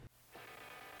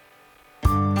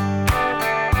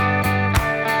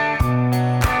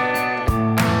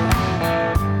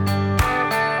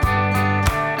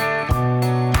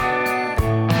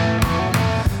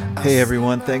Hey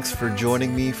everyone, thanks for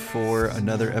joining me for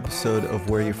another episode of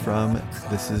Where You From.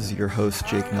 This is your host,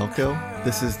 Jake Nelko.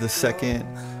 This is the second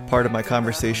part of my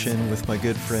conversation with my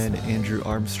good friend, Andrew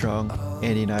Armstrong.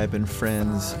 Andy and I have been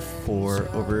friends for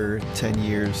over 10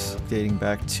 years, dating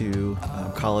back to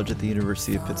college at the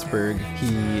University of Pittsburgh.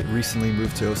 He recently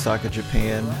moved to Osaka,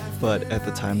 Japan, but at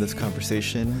the time of this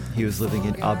conversation, he was living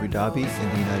in Abu Dhabi in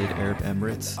the United Arab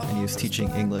Emirates, and he was teaching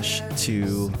English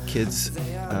to kids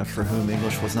for whom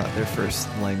English was not their first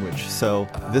language. So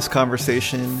this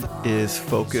conversation is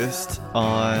focused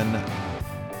on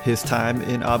his time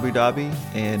in Abu Dhabi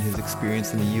and his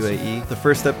experience in the UAE. The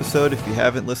first episode, if you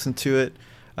haven't listened to it,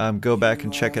 go back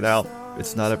and check it out.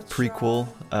 It's not a prequel,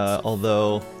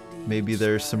 although maybe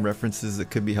there's some references that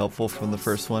could be helpful from the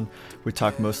first one. We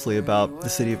talk mostly about the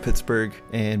city of Pittsburgh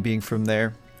and being from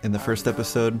there in the first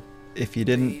episode. If you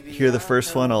didn't hear the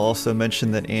first one, I'll also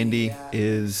mention that Andy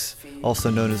is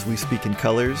also known as We Speak in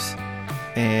Colors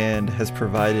and has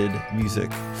provided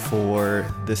music for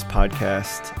this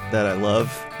podcast that I love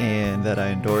and that I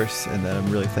endorse and that I'm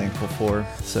really thankful for.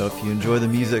 So if you enjoy the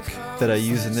music that I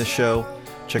use in this show,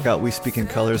 check out We Speak in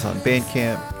Colors on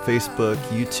Bandcamp, Facebook,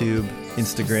 YouTube,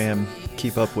 Instagram.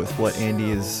 Keep up with what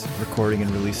Andy is recording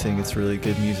and releasing. It's really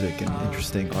good music and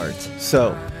interesting art.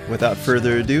 So without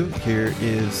further ado, here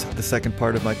is the second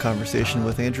part of my conversation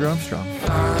with Andrew Armstrong.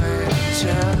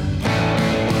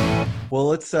 Well,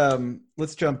 let's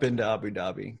jump into Abu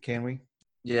Dhabi, can we?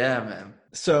 Yeah, man.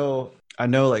 So I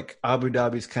know like Abu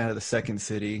Dhabi is kind of the second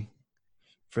city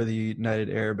for the United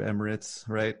Arab Emirates,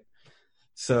 right?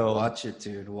 So watch it,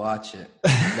 dude. Watch it.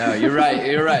 No, you're right.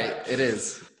 You're right. It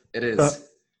is. It is.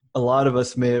 A lot of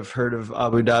us may have heard of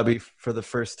Abu Dhabi for the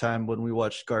first time when we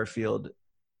watched Garfield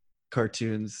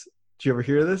cartoons. Did you ever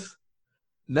hear this?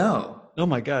 No. Oh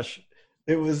my gosh.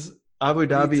 It was Abu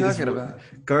Dhabi. What are you talking about?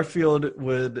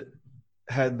 Garfield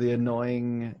had the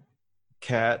annoying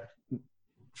cat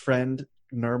friend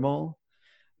Nirmal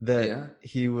that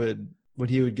he would, when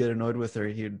he would get annoyed with her,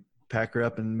 he'd pack her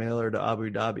up and mail her to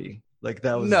Abu Dhabi. Like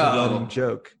that was the running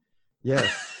joke. Yes.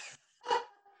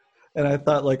 And I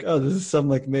thought like, oh, this is some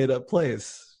like made up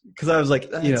place. Cause I was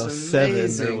like, That's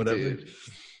 7 or whatever. Dude.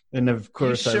 And of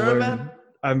course you sure, I learned,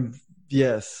 man?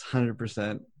 Yes,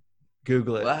 100%.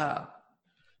 Google it. Wow.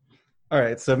 All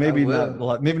right. So maybe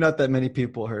not that many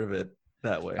people heard of it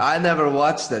that way. I never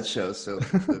watched that show. So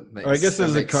or I guess it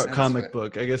was a comic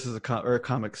book. I guess it was a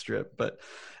comic strip. But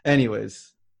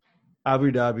anyways,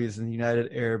 Abu Dhabi is in the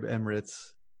United Arab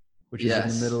Emirates, which is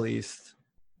in the Middle East.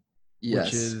 Yes.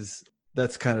 Which is,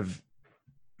 that's kind of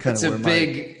it's where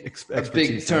a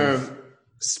big term,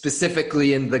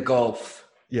 specifically in the Gulf.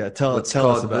 Yeah, tell us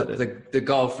about the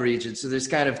Gulf region. So there's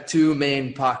kind of two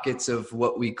main pockets of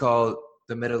what we call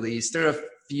the Middle East. There are a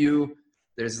few.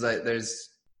 There's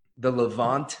the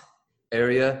Levant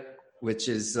area, which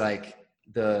is like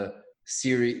the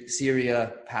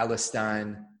Syria,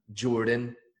 Palestine,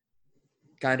 Jordan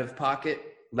kind of pocket.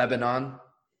 Lebanon,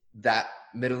 that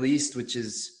Middle East, which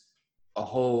is a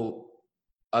whole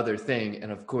other thing.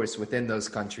 And of course, within those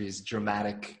countries,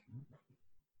 dramatic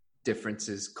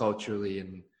differences culturally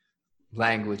and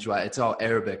language-wise. It's all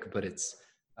Arabic, but it's,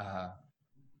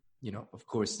 of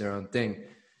course, their own thing.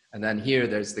 And then here,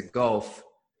 there's the Gulf,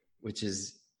 which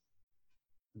is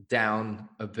down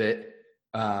a bit.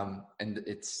 And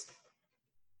its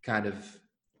kind of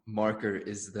marker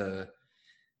is the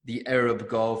Arab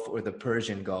Gulf or the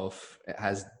Persian Gulf. It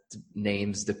has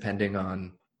names depending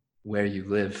on where you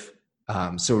live.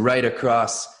 So right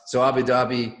across, so Abu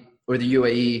Dhabi or the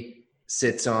UAE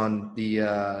sits on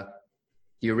the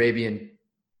Arabian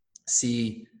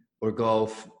Sea or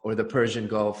Gulf or the Persian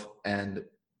Gulf, and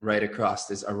right across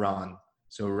is Iran.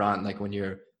 So Iran, like when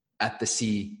you're at the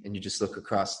sea and you just look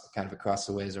across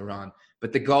the way is Iran.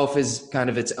 But the Gulf is kind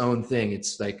of its own thing.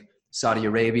 It's like Saudi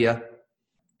Arabia,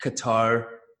 Qatar,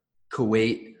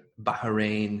 Kuwait,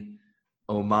 Bahrain,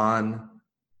 Oman,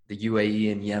 the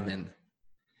UAE, and Yemen.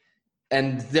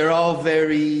 And they're all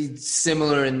very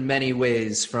similar in many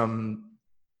ways, from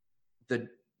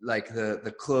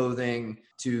the clothing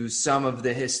to some of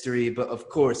the history. But of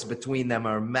course, between them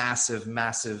are massive,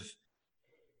 massive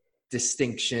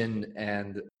distinction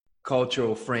and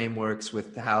cultural frameworks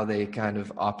with how they kind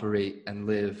of operate and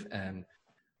live.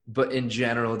 But in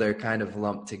general, they're kind of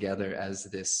lumped together as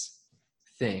this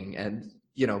thing. And,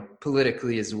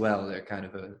 politically as well, they're kind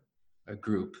of a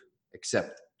group,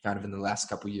 except kind of in the last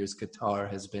couple of years, Qatar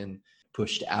has been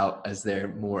pushed out as they're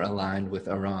more aligned with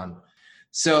Iran.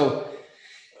 So,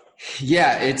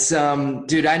 yeah, it's,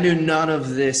 dude, I knew none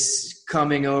of this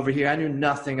coming over here. I knew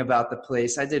nothing about the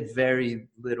place. I did very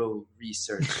little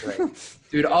research. Like,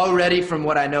 dude, already from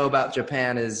what I know about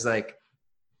Japan is like,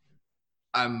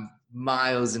 I'm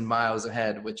miles and miles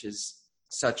ahead, which is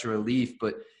such a relief.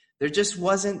 But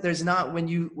there's not, when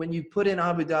you put in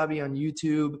Abu Dhabi on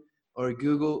YouTube or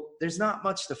Google, there's not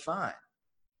much to find.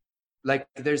 Like,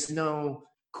 there's no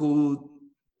cool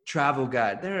travel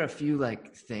guide. There are a few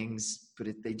like things, but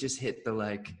they just hit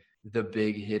the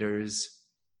big hitters,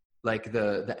 like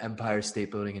the Empire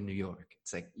State Building in New York.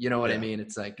 It's like, you know what I mean?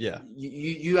 It's like,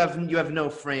 you have no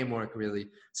framework really.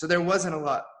 So there wasn't a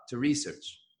lot to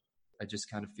research. I just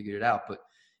kind of figured it out. But,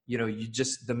 you know,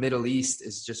 the Middle East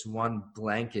is just one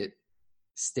blanket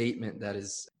statement that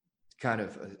is kind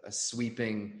of a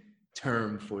sweeping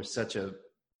term for such a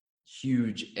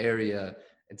huge area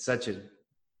and such a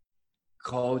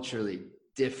culturally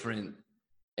different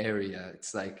area.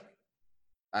 It's like,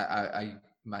 I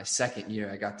my second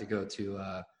year, I got to go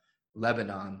to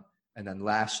Lebanon, and then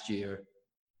last year,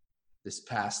 this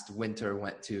past winter,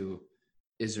 went to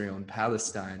Israel and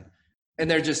Palestine,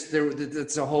 and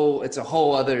it's a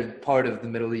whole other part of the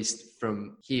Middle East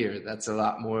from here. That's a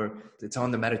lot more. It's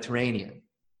on the Mediterranean.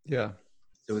 Yeah.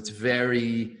 So it's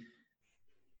very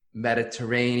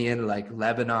Mediterranean. Like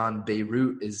Lebanon,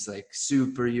 Beirut is like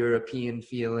super European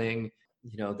feeling.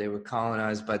 You know, they were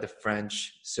colonized by the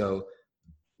French, so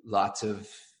lots of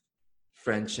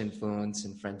French influence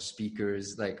and French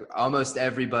speakers. Like almost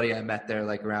everybody I met there,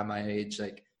 like around my age,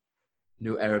 like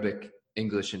knew Arabic,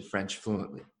 English, and French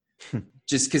fluently.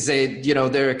 Just because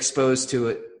they're exposed to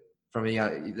it from a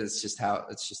young. That's just how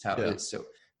it is. So,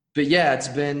 but yeah, it's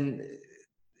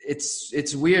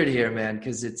weird here, man,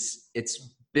 because it's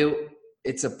built.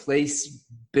 It's a place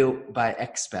built by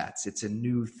expats. It's a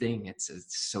new thing. It's a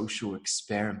social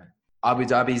experiment. Abu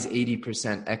Dhabi is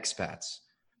 80% expats.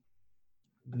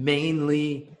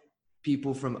 Mainly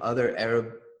people from other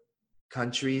Arab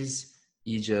countries,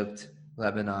 Egypt,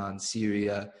 Lebanon,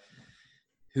 Syria,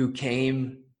 who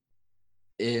came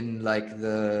in like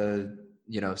the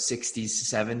 60s,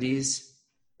 70s,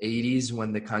 80s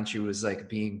when the country was like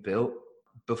being built.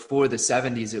 Before the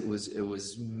 70s, it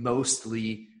was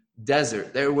mostly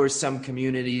desert. There were some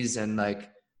communities and like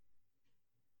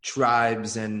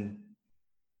tribes and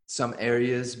some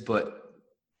areas, but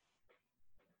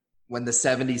when the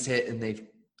 70s hit and they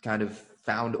kind of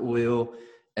found oil,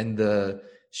 and the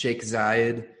Sheikh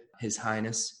Zayed, His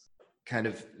Highness, kind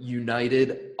of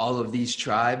united all of these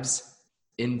tribes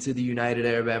into the United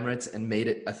Arab Emirates and made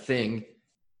it a thing,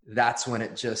 that's when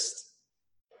it just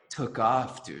took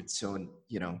off, dude. So,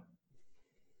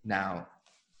 now,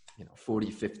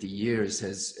 40, 50 years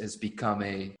has become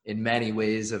in many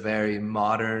ways, a very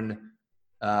modern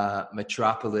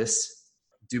metropolis.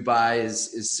 Dubai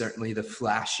is certainly the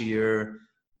flashier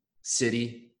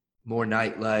city, more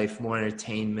nightlife, more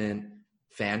entertainment,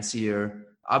 fancier.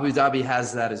 Abu Dhabi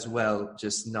has that as well,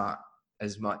 just not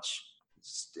as much.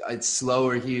 It's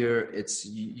slower here.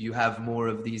 You have more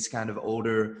of these kind of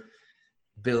older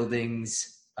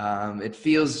buildings. It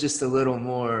feels just a little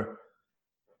more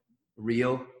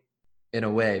real in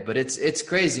a way, but it's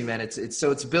crazy, man.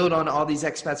 It's built on all these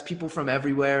expats, people from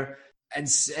everywhere, and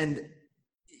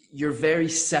you're very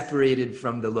separated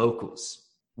from the locals.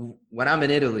 When I'm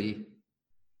in Italy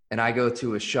and I go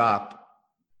to a shop,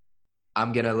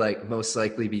 I'm going to most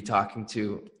likely be talking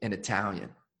to an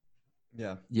Italian.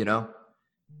 Yeah.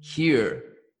 Here,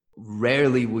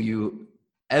 rarely will you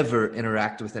ever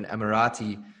interact with an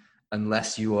Emirati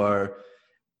unless you are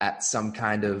at some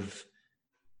kind of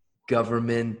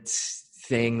government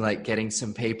thing, like getting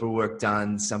some paperwork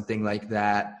done, something like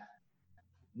that.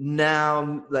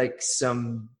 Now, like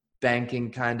some banking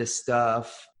kind of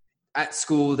stuff. At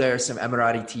school, there are some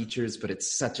Emirati teachers, but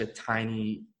it's such a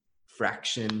tiny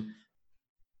fraction.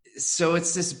 So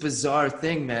it's this bizarre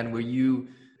thing, man, where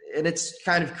and it's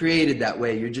kind of created that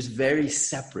way. You're just very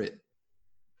separate.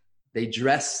 They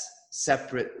dress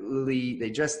separately. They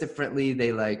dress differently.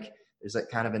 There's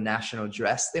kind of a national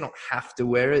dress. They don't have to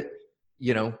wear it.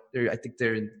 I think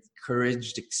they're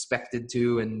encouraged, expected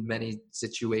to in many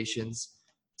situations.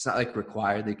 It's not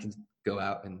required. They can go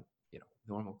out in,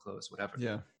 normal clothes, whatever.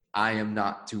 Yeah. I am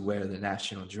not to wear the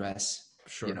national dress,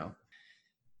 Sure.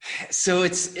 So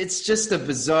it's just a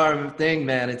bizarre thing,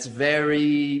 man. It's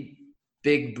very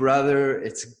big brother.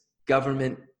 It's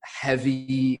government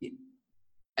heavy.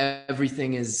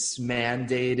 Everything is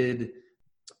mandated.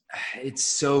 It's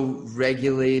so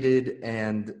regulated,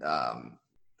 and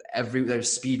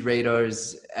there's speed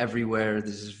radars everywhere.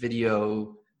 There's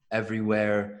video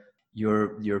everywhere.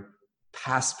 Your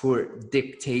passport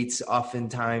dictates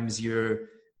oftentimes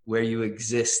where you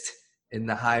exist in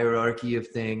the hierarchy of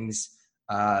things.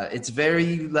 It's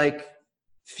very like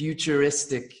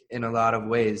futuristic in a lot of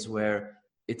ways, where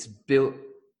it's built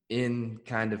in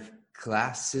kind of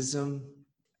classism.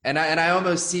 And I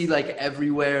almost see like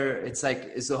everywhere, it's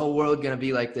like, is the whole world going to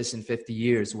be like this in 50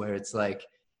 years, where it's like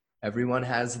everyone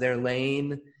has their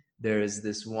lane. There is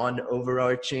this one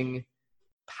overarching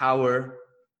power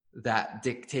that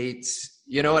dictates,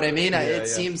 you know what I mean? It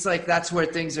seems like that's where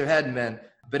things are heading, man.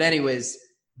 But anyways,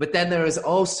 but then there is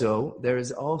also,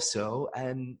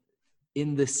 and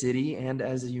in the city, and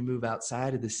as you move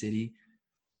outside of the city,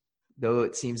 though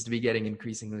it seems to be getting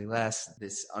increasingly less,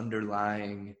 this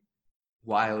underlying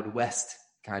Wild West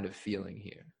kind of feeling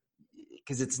here.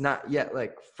 Because it's not yet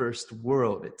like first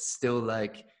world. It's still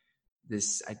like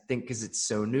this, I think, because it's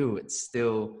so new, it's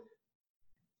still,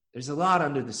 there's a lot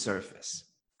under the surface.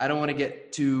 I don't want to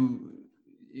get too,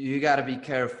 you got to be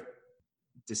careful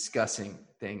discussing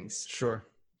things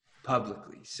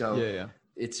publicly. So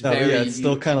it's it's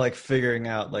still kind of like figuring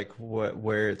out like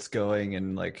where it's going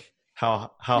and like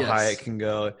how high it can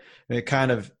go. And it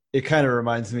kind of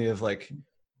reminds me of like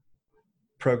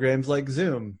programs like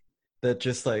Zoom that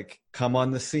just like come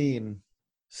on the scene,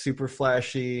 super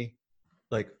flashy,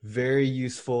 like very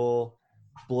useful,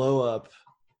 blow up,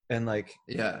 and like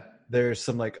there's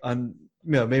some like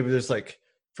maybe there's like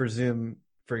for Zoom,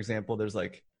 for example, there's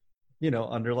like, you know,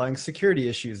 underlying security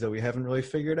issues that we haven't really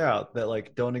figured out that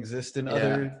like don't exist in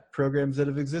other programs that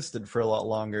have existed for a lot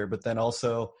longer. But then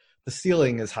also the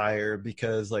ceiling is higher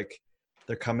because like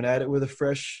they're coming at it with a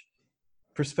fresh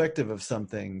perspective of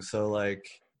something. So like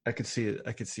I could see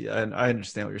it. And I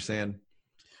understand what you're saying.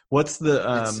 What's the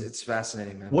it's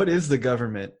fascinating, man. What is the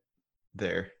government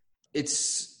there?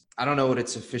 It's, I don't know what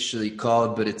it's officially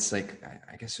called, but it's like,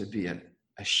 I guess it would be a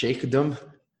sheikhdom.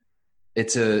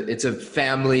 It's a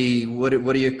family. What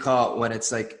do you call it when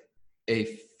it's like a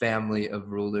family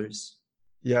of rulers?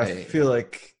 Yeah, I feel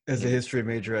like as a history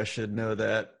major, I should know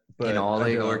that. But an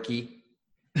oligarchy.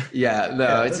 Yeah,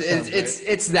 no,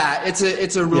 it's that.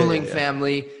 It's a ruling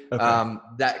family.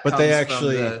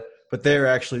 Okay. But they're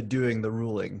actually doing the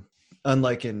ruling,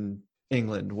 unlike in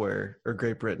England or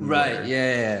Great Britain. Right.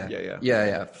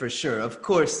 Yeah, for sure. Of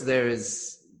course, they're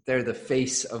the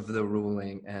face of the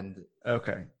ruling, and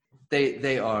okay.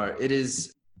 They are. It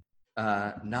is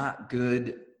not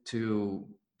good to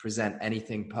present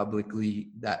anything publicly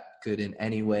that could in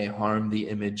any way harm the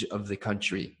image of the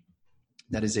country.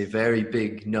 That is a very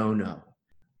big no-no.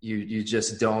 You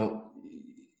just don't,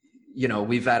 you know,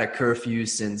 we've had a curfew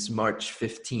since March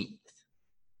 15th,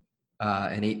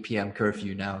 an 8 p.m.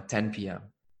 curfew, now 10 p.m.,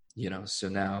 you know, so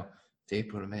now to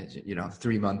April, you know,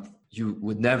 3 month, you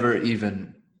would never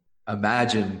even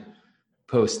imagine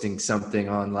posting something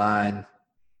online.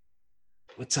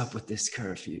 What's up with this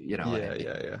curfew? You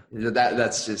know,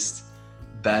 that's just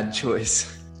bad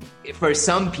choice. For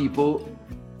some people,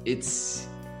 it's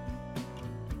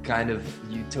kind of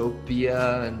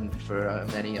utopia, and for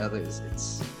many others,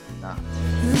 it's not.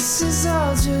 This is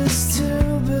all just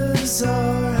too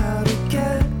bizarre. How to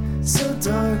get so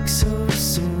dark so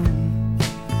soon?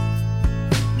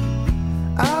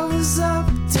 I was up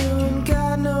doing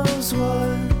God knows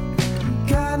what.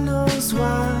 God knows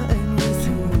why and with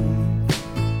whom.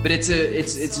 But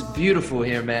it's beautiful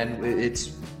here, man.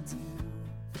 It's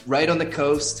right on the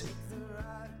coast,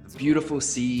 beautiful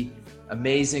sea,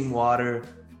 amazing water,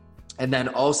 and then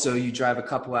also you drive a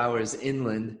couple hours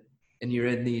inland and you're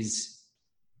in these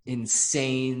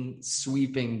insane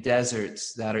sweeping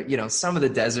deserts that are, you know, some of the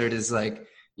desert is like,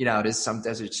 you know, it is, some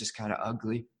deserts just kind of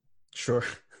ugly. Sure.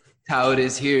 How it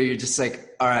is here, you're just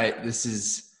like, all right, this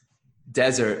is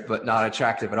desert but not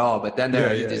attractive at all. But then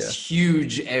there are these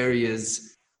huge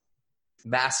areas,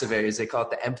 massive areas, they call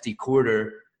it the empty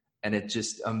quarter, and it's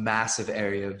just a massive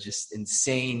area of just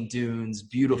insane dunes,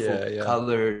 beautiful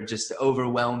color, just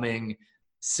overwhelming.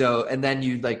 So, and then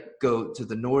you like go to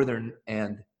the northern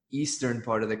and eastern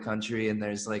part of the country, and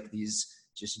there's like these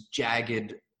just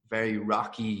jagged, very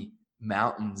rocky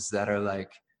mountains that are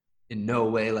like in no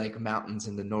way like mountains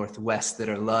in the Northwest that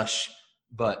are lush,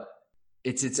 but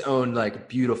it's its own like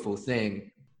beautiful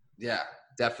thing. Yeah,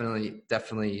 definitely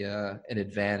an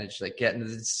advantage. Like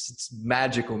it's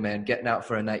magical, man. Getting out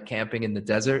for a night camping in the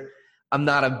desert. I'm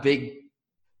not going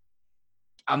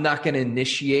to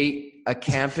initiate a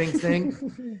camping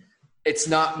thing. It's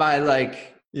not my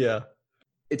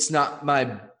it's not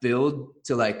my build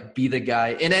to like be the guy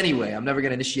in any way. I'm never going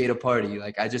to initiate a party.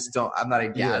 Like I'm not a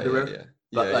gatherer.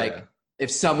 But if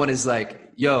someone is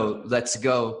like, yo, let's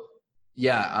go.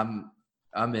 Yeah,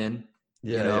 I'm in.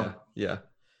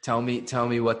 Tell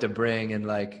me what to bring. And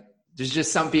like, there's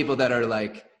just some people that are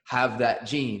like, have that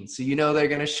gene. So, you know, they're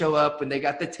going to show up and they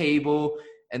got the table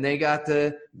and they got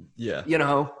the, you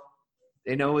know,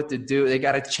 they know what to do. They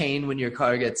got a chain when your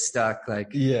car gets stuck. Like,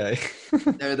 yeah,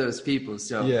 they're those people.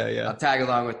 So yeah. I'll tag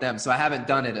along with them. So I haven't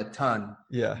done it a ton,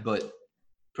 but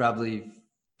probably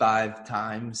 5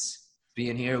 times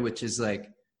being here, which is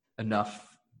like enough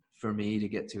for me to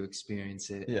get to experience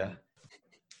it. Yeah.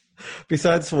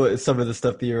 Besides some of the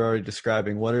stuff that you're already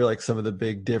describing, what are like some of the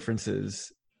big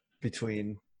differences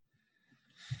between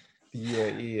the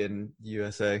UAE and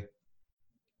USA?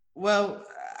 Well,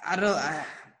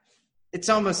 it's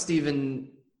almost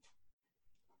even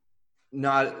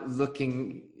not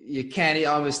looking, you can't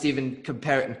almost even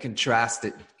compare it and contrast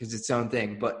it because it's its own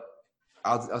thing. But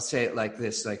I'll say it like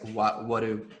this, like what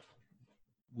are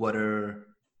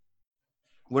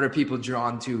people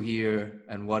drawn to here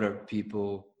and what are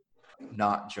people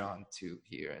not drawn to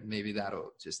here? And maybe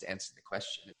that'll just answer the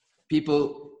question.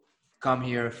 People come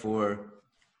here for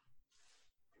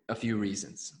a few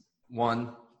reasons.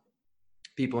 One,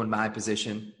 people in my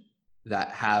position that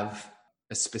have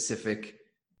a specific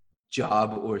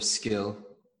job or skill.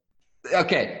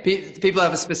 Okay, people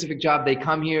have a specific job. They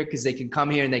come here because they can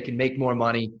come here and they can make more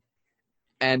money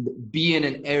and be in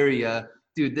an area.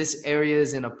 Dude, this area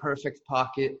is in a perfect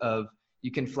pocket of, you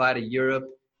can fly to Europe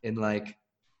in like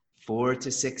 4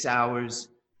 to 6 hours.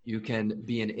 You can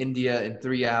be in India in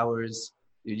 3 hours.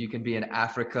 Dude, you can be in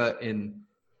Africa in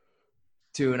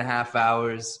 2.5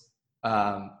 hours.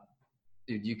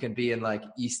 Dude, you can be in like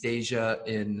East Asia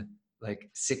in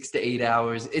like 6 to 8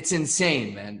 hours. It's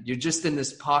insane, man. You're just in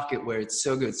this pocket where it's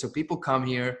so good. So people come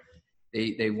here,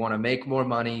 they want to make more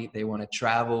money. They want to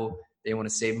travel. They want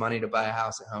to save money to buy a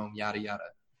house at home, yada, yada.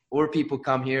 Or people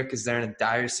come here because they're in a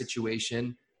dire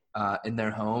situation in their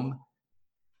home.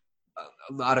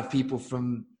 A lot of people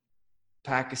from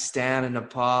Pakistan and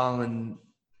Nepal and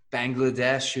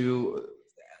Bangladesh who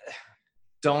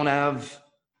don't have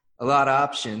a lot of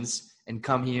options and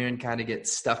come here and kind of get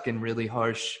stuck in really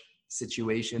harsh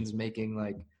situations, making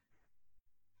like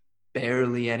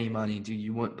barely any money. Dude,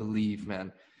 you wouldn't believe,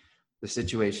 man, the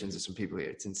situations of some people here.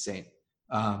 It's insane.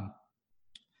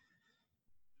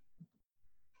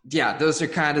 Yeah, those are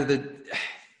kind of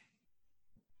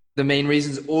the main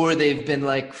reasons. Or they've been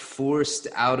like forced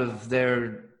out of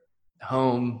their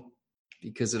home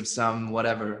because of some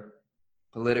whatever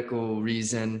political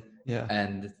reason. Yeah.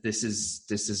 And this is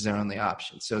their only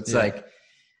option. So it's like,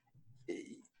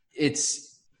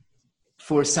 it's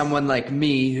for someone like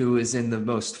me who is in the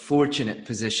most fortunate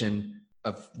position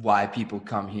of why people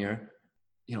come here.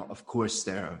 You know, of course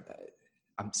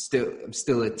I'm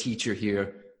still a teacher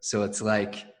here. So it's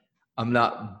like, I'm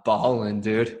not balling,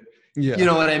 dude. Yeah. You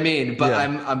know what I mean? But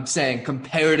I'm saying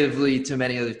comparatively to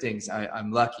many other things,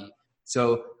 I'm lucky.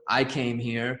 So I came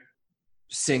here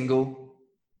single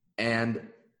and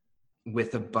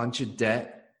with a bunch of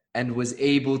debt and was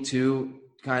able to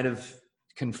kind of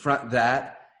confront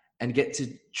that and get to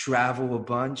travel a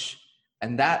bunch.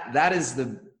 And that is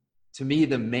to me,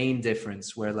 the main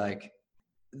difference, where like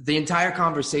the entire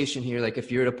conversation here, like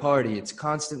if you're at a party, it's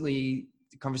constantly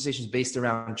conversations based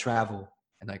around travel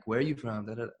and like, where are you from?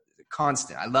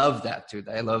 Constant. I love that, dude.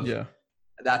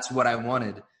 That's what I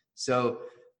wanted. So,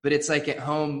 but it's like at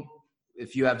home,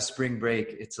 if you have spring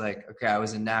break, it's like, okay, I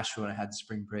was in Nashville and I had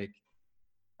spring break.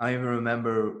 I don't even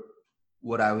remember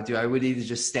what I would do. I would either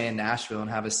just stay in Nashville and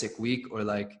have a sick week or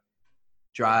like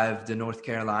drive to North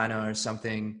Carolina or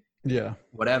something. Yeah.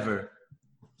 Whatever.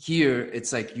 Here,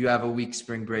 it's like you have a week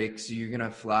spring break. So you're going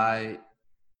to fly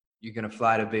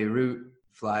to Beirut,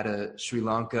 fly to Sri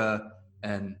Lanka.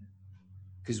 And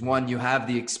because one, you have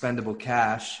the expendable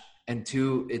cash, and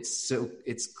two, it's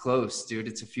close, dude.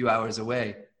 It's a few hours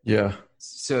away. Yeah.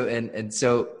 So, and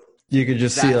so you could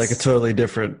just see like a totally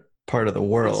different part of the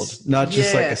world, not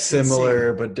just like a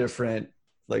similar but different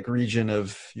like region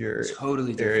of your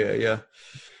totally area. Yeah.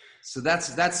 So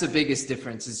that's the biggest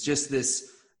difference. It's just this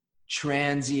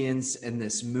transience and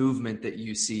this movement that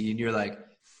you see, and you're like,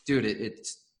 dude,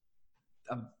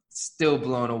 I'm still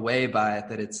blown away by it,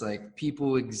 that it's like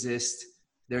people exist.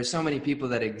 There are so many people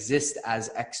that exist as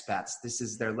expats. This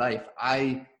is their life.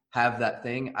 I have that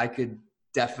thing. I could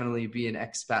definitely be an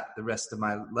expat the rest of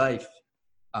my life.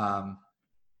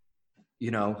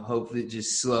 Hopefully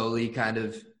just slowly kind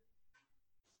of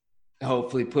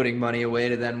hopefully putting money away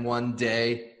to then one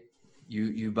day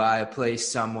you buy a place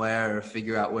somewhere or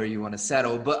figure out where you want to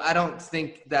settle. But I don't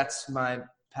think that's my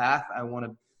path. I want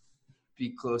to be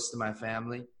close to my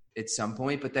family at some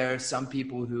point, but there are some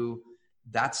people who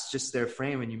that's just their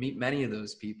frame, and you meet many of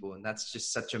those people. And that's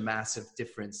just such a massive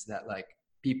difference, that like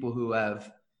people who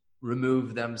have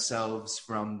removed themselves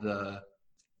from the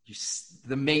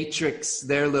matrix,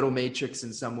 their little matrix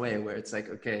in some way, where it's like,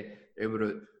 okay, able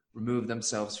to remove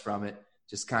themselves from it,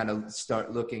 just kind of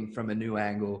start looking from a new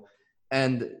angle.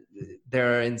 And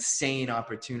there are insane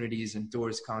opportunities and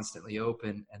doors constantly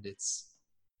open. And it's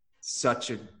such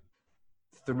a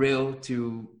thrill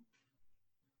to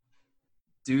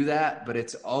do that. But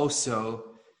it's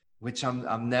also, which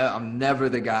I'm never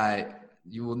the guy,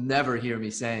 you will never hear me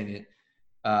saying it.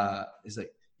 It's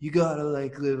like, you gotta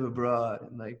like live abroad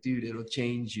and like, dude, it'll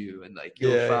change you. And like,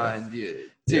 you'll find you,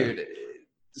 dude,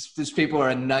 these people are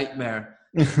a nightmare.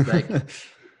 Like,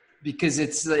 because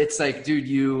it's like, dude,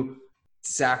 you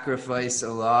sacrifice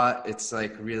a lot. It's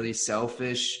like really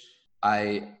selfish.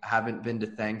 I haven't been to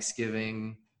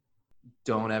Thanksgiving.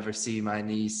 Don't ever see my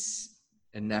niece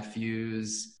and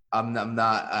nephews. I'm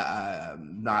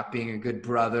not being a good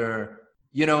brother.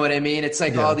 You know what I mean? It's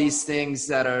like all these things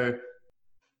that are,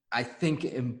 I think,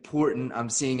 important. I'm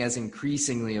seeing as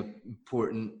increasingly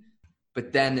important,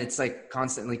 but then it's like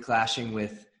constantly clashing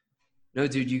with, no,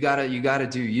 dude, you gotta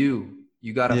do you.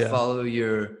 You gotta follow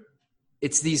your.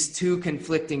 It's these two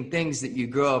conflicting things that you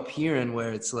grow up hearing,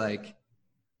 where it's like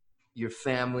your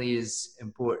family is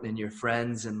important and your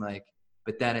friends, and like,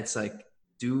 but then it's like,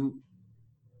 do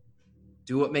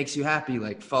what makes you happy,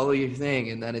 like follow your thing.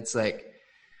 And then it's like,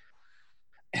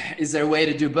 is there a way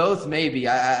to do both? Maybe.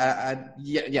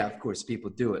 Yeah, of course people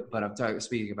do it, but I'm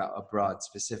speaking about abroad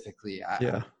specifically.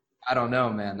 I don't know,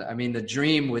 man. I mean, the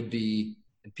dream would be,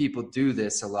 and people do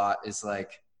this a lot, is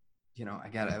like, you know,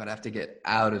 I would have to get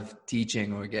out of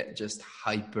teaching or get just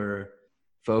hyper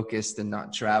focused and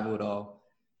not travel at all.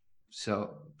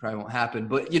 So probably won't happen,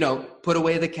 but, you know, put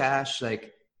away the cash,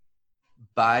 like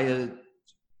buy a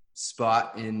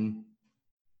spot in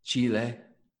Chile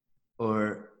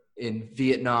or in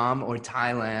Vietnam or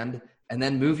Thailand, and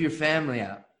then move your family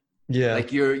out. Yeah.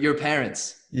 Like your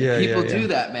parents. Yeah. People do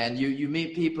that, man. You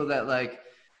meet people that like,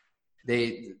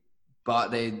 they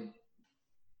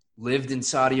lived in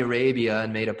Saudi Arabia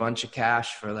and made a bunch of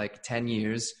cash for like 10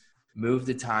 years, moved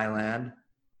to Thailand,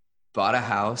 bought a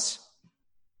house,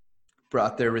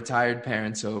 brought their retired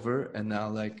parents over, and now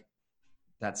like,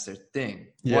 that's their thing.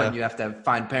 Yeah. One, you have to have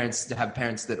parents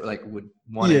that like would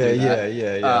want to do that.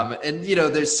 Yeah. And you know,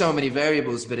 there's so many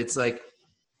variables, but it's like,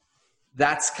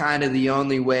 that's kind of the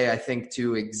only way I think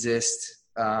to exist.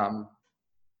 'Cause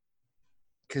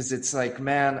it's like,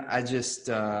 man, I just,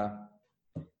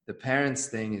 the parents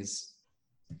thing is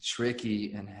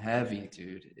tricky and heavy,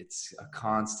 dude. It's a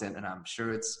constant, and I'm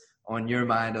sure it's on your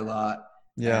mind a lot.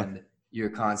 Yeah. And you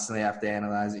constantly have to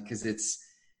analyze it, 'cause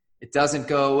it doesn't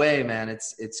go away, man.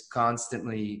 It's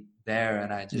constantly there,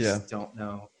 and I just don't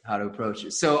know how to approach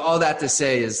it. So all that to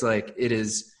say is like, it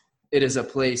is a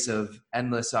place of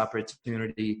endless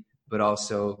opportunity, but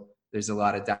also there's a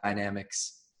lot of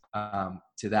dynamics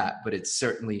to that. But it's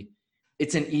certainly,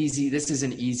 this is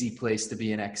an easy place to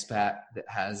be an expat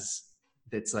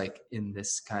that's like in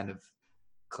this kind of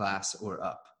class or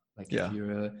up. Like if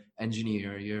you're an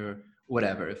engineer, you're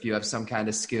whatever, if you have some kind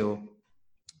of skill,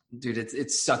 dude,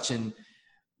 it's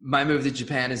my move to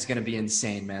Japan is going to be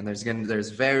insane, man. There's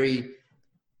very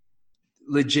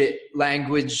legit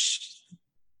language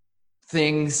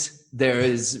things. There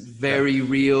is very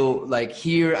real, like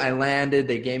here I landed,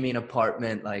 they gave me an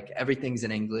apartment, like everything's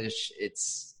in English.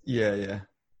 It's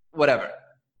whatever,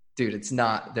 dude. It's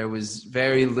not, there was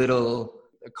very little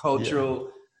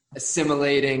cultural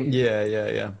assimilating.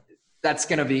 That's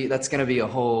going to be a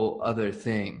whole other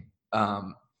thing.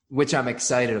 Which I'm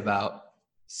excited about,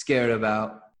 scared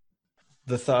about.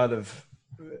 The thought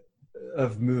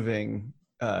of moving,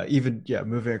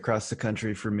 moving across the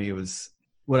country for me was,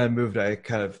 when I moved, I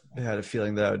kind of had a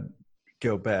feeling that I would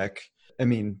go back. I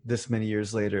mean, this many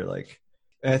years later, like,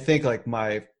 and I think like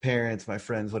my parents, my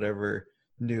friends, whatever,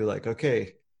 knew like,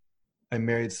 okay, I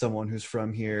married someone who's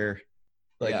from here.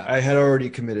 Like I had already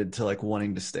committed to like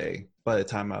wanting to stay by the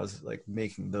time I was like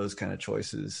making those kind of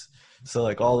choices. So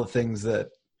like all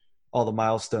the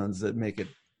milestones that make it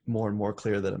more and more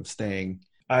clear that I'm staying,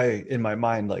 I, in my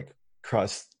mind, like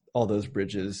crossed all those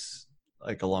bridges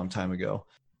like a long time ago.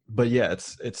 But yeah,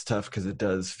 it's tough because it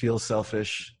does feel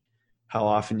selfish how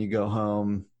often you go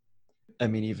home. I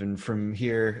mean, even from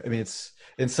here, I mean, it's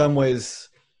in some ways,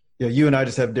 you and I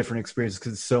just have different experiences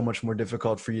because it's so much more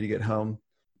difficult for you to get home.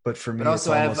 But for me, but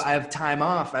also I have time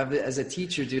off. As a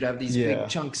teacher, dude, I have these big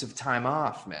chunks of time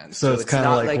off, man. So it's kind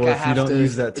of like well, if you don't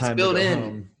use that time to go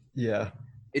home,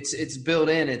 it's built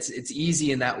in. It's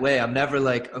easy in that way. I'm never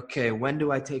like, okay, when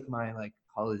do I take my like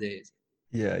holidays?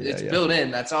 It's built in.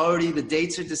 That's already, the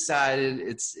dates are decided.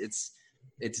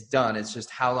 It's done. It's just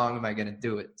how long am I going to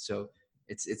do it? So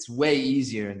it's way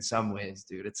easier in some ways,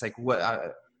 dude. It's like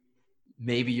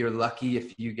maybe you're lucky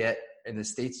if you get in the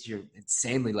States, you're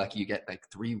insanely lucky. You get like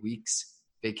 3 weeks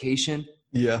vacation.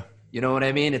 Yeah. You know what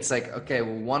I mean? It's like, okay,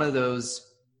 well, one of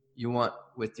those you want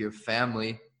with your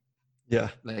family. Yeah.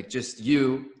 Like just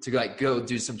you to like go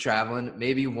do some traveling.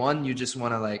 Maybe one, you just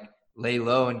want to like lay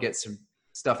low and get some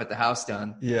stuff at the house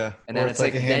done. Yeah. And then or it's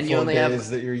like, a then handful you only of days have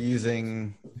that you're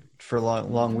using for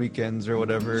long weekends or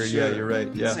whatever. Sure. Yeah, you're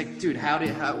right. Yeah. It's like, dude, how do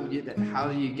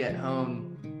you get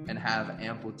home and have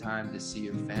ample time to see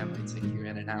your family? It's like you're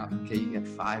in and out. Okay, you get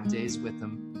 5 days with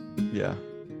them. Yeah.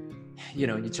 You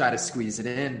know, and you try to squeeze it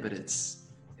in, but it's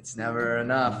never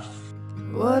enough.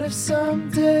 What if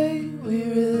someday we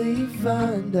really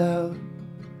find out?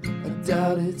 I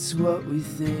doubt it's what we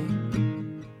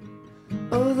think.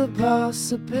 Oh, the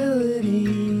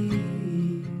possibilities.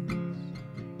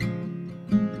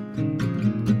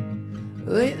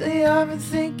 Lately I've been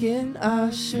thinking I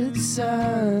should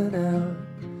sign out,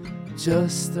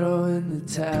 just throw in the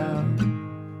towel.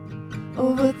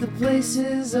 Oh, but the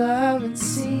places I haven't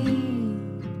seen.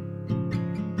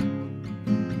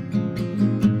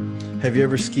 Have you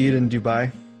ever skied in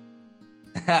Dubai?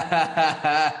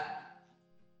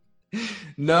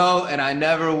 No, and I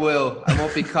never will. I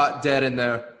won't be caught dead in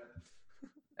there.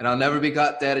 And I'll never be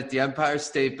caught dead at the Empire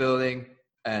State Building.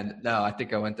 And no, I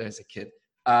think I went there as a kid.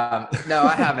 No,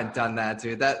 I haven't done that,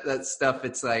 dude. That stuff,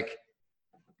 it's like,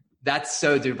 that's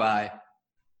so Dubai.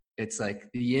 It's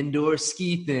like the indoor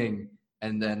ski thing.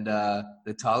 And then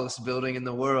the tallest building in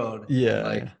the world. Yeah.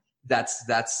 Like that's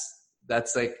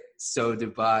like so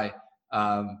Dubai.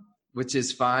 Which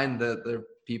is fine. There are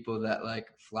people that like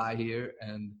fly here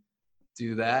and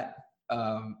do that.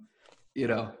 You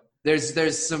know,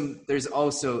 there's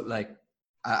also like,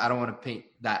 I don't want to paint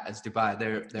that as Dubai.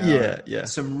 There are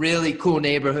some really cool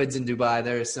neighborhoods in Dubai.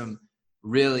 There are some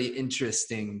really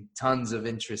interesting, tons of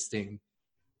interesting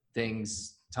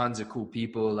things, tons of cool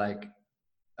people, like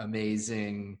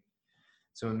amazing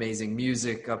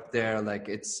music up there. Like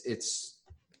it's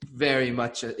very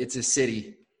much it's a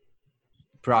city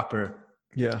proper.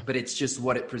 Yeah. But it's just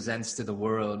what it presents to the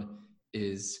world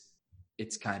is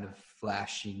its kind of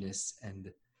flashiness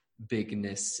and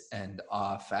bigness and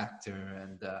awe factor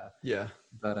and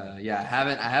I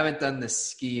haven't done the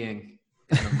skiing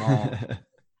in the mall.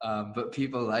 But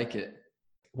people like it.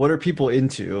 What are people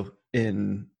into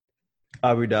in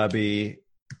Abu Dhabi,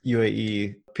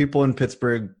 UAE? People in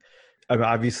Pittsburgh, I mean,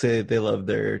 obviously they love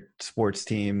their sports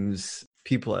teams.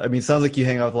 People, I mean, it sounds like you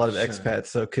hang out with a lot of expats,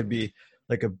 so it could be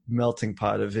like a melting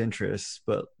pot of interests,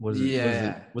 but what's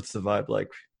the vibe like?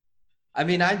 I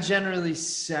mean, I generally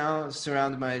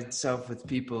surround myself with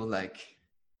people like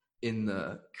in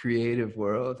the creative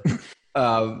world.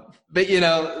 But you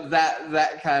know,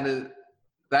 that kind of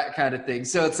thing.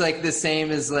 So it's like the same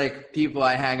as like people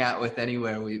I hang out with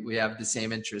anywhere. We have the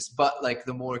same interests, but like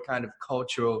the more kind of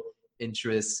cultural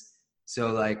interests.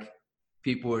 So like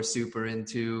people are super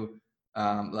into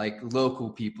like local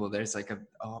people. There's like a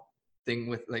thing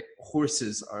with like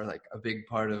horses are like a big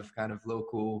part of kind of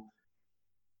local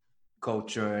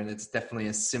culture, and it's definitely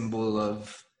a symbol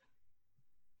of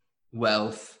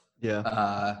wealth.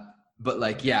 Yeah. But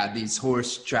like, yeah, these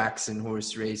horse tracks and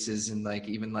horse races and like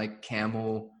even like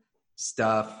camel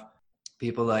stuff.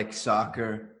 People like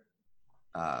soccer.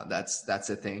 That's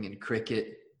a thing. And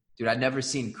cricket. Dude, I'd never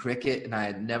seen cricket and I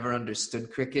had never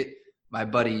understood cricket. My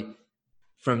buddy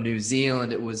from New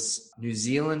Zealand, it was New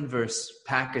Zealand versus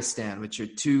Pakistan, which are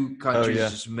two countries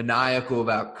just maniacal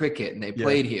about cricket, and they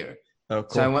played here. Oh,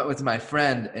 cool. So I went with my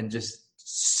friend and just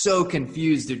so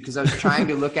confused, dude, because I was trying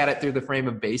to look at it through the frame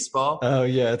of baseball. Oh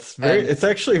yeah, it's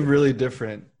actually really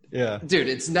different. Yeah, dude,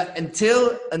 it's not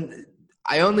until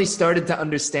I only started to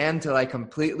understand till I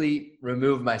completely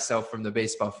removed myself from the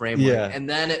baseball framework. Yeah, and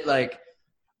then it like,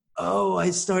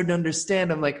 I started to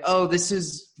understand. I'm like, this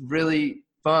is really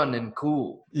fun and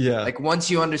cool. Yeah, like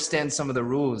once you understand some of the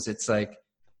rules, it's like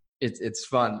it's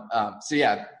fun. So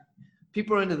yeah,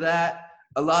 people are into that.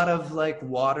 A lot of like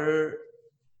water,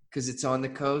 because it's on the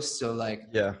coast, so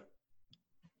like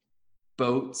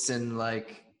boats and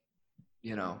like,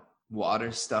 you know,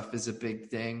 water stuff is a big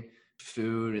thing.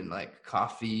 Food and like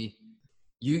coffee.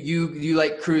 You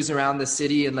like cruise around the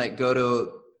city and like go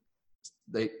to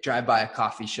like drive by a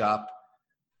coffee shop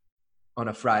on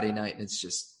a Friday night and it's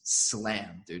just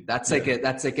slammed, dude. That's like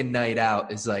a night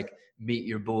out, is like meet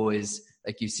your boys.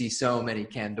 Like you see so many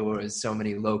Candoras, so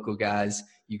many local guys.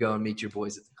 You go and meet your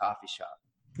boys at the coffee shop.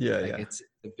 Yeah, like it's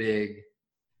a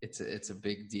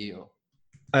big deal.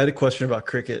 I had a question about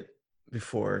cricket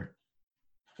before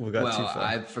we got too far.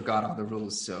 I forgot all the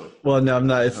rules, so. Well, no, I'm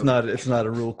not. It's not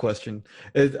a rule question.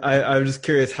 I was just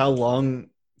curious. How long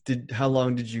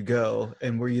did you go,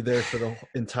 and were you there for the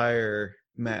entire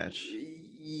match.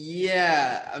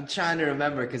 Yeah, I'm trying to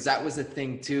remember because that was a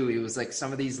thing too. It was like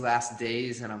some of these last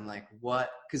days, and I'm like,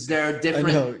 what? Because there are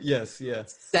different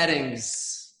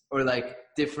settings or like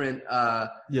different.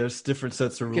 It's different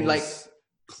sets of rules. You can like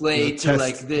play to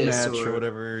like this match or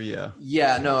whatever. Yeah.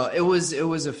 Yeah, no, it was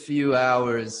a few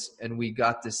hours, and we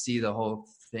got to see the whole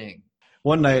thing.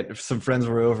 One night, some friends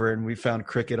were over, and we found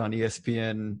cricket on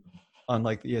ESPN. On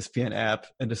like the ESPN app,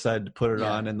 and decided to put it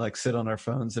on and like sit on our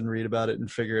phones and read about it and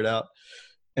figure it out.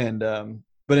 And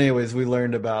but anyways, we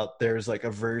learned about there's like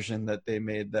a version that they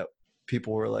made that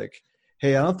people were like,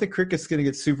 hey, I don't think cricket's going to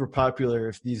get super popular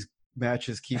if these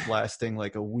matches keep lasting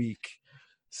like a week.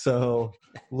 So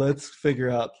let's figure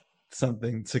out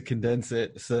something to condense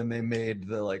it. So then they made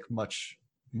the like much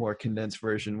more condensed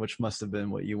version, which must have been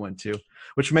what you went to,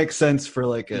 which makes sense for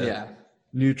like a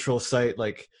neutral site.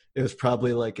 Like it was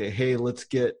probably like hey, let's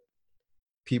get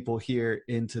people here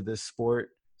into this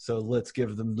sport, so let's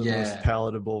give them the most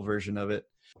palatable version of it.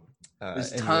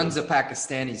 There's tons of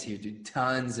Pakistanis here, dude.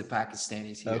 Tons of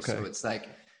Pakistanis here. Okay. So it's like,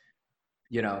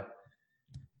 I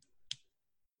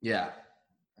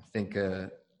think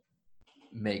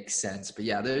makes sense. But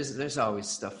yeah, there's always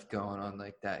stuff going on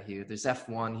like that here. There's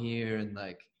F1 here, and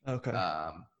like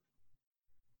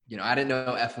I didn't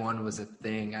know F1 was a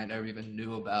thing. I never even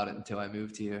knew about it until I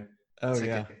moved here. Oh,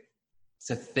 it's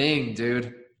a thing,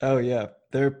 dude. Oh yeah.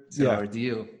 It's an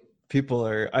ordeal. People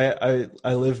are,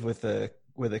 I lived with a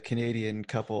Canadian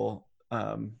couple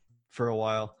for a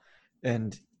while,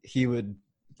 and he would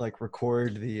like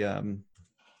record the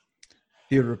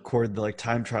like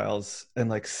time trials and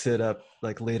like sit up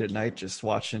like late at night just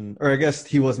watching, or I guess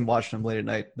he wasn't watching them late at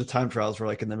night. The time trials were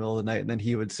like in the middle of the night, and then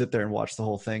he would sit there and watch the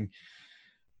whole thing.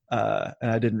 And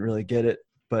I didn't really get it,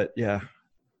 but yeah,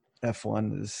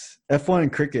 F1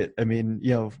 and cricket. I mean,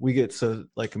 we get so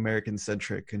like American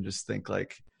centric and just think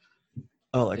like,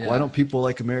 why don't people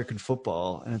like American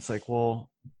football? And it's like, well,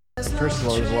 first of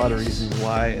all, there's a lot of reasons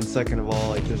why, and second of all,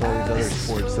 like there's all these other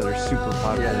sports that are super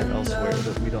popular elsewhere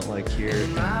that we don't like here.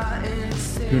 And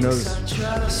who knows?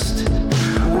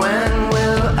 When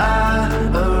will I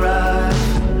arrive?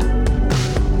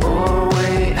 Or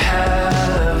wait,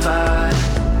 have I?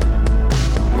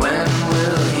 When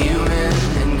will human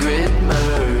and grid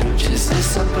merge? Is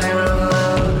this a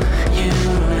parallel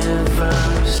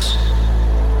universe?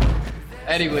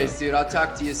 Anyways, dude, I'll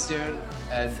talk to you soon.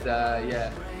 And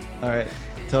All right.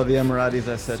 Tell the Emiratis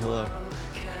I said hello.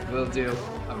 Will do.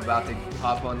 I'm about to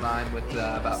hop online with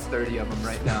about 30 of them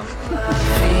right now.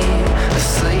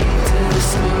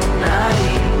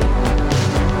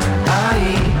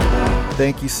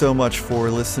 Thank you so much for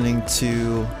listening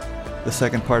to the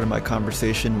second part of my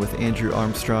conversation with Andrew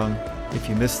Armstrong. If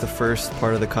you missed the first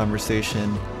part of the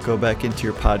conversation, go back into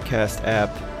your podcast app,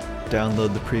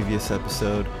 download the previous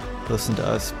episode, listen to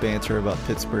us banter about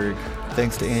Pittsburgh.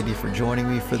 Thanks to Andy for joining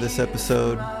me for this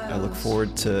episode. I look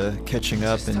forward to catching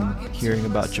up and hearing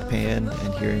about Japan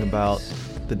and hearing about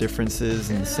the differences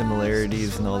and the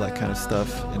similarities and all that kind of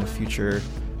stuff in a future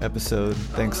episode.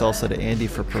 Thanks also to Andy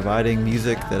for providing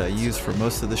music that I use for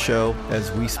most of the show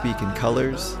as We Speak in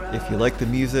Colors. If you like the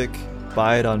music,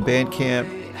 buy it on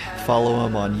Bandcamp, follow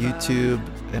him on YouTube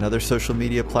and other social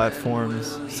media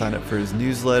platforms, sign up for his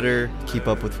newsletter, keep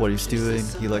up with what he's doing.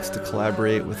 He likes to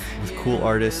collaborate with cool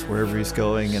artists wherever he's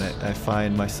going, and I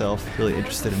find myself really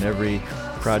interested in every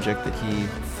project that he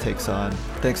takes on.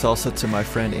 Thanks also to my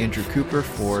friend Andrew Cooper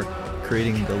for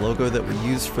creating the logo that we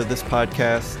use for this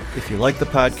podcast. If you like the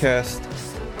podcast,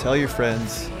 tell your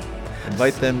friends,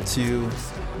 invite them to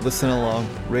listen along,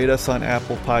 rate us on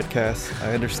Apple Podcasts.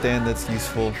 I understand that's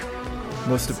useful.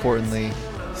 Most importantly,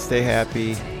 stay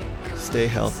happy, stay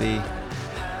healthy,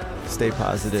 stay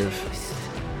positive.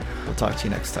 We'll talk to you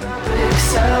next time.